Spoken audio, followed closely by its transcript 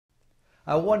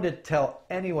I wanted to tell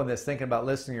anyone that's thinking about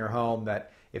listing your home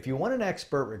that if you want an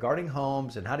expert regarding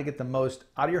homes and how to get the most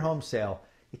out of your home sale,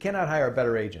 you cannot hire a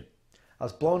better agent. I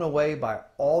was blown away by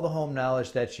all the home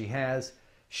knowledge that she has.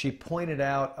 She pointed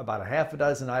out about a half a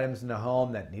dozen items in the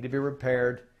home that need to be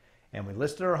repaired, and we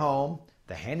listed her home.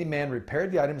 The handyman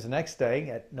repaired the items the next day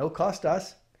at no cost to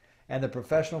us, and the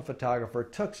professional photographer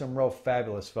took some real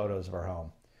fabulous photos of our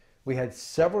home. We had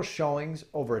several showings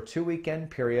over a 2-weekend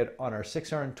period on our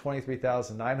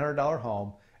 $623,900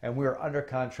 home, and we were under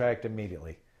contract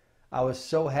immediately. I was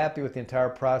so happy with the entire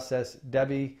process.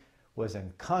 Debbie was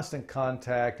in constant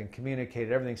contact and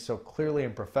communicated everything so clearly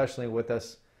and professionally with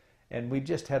us, and we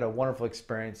just had a wonderful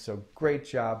experience. So great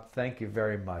job. Thank you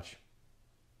very much.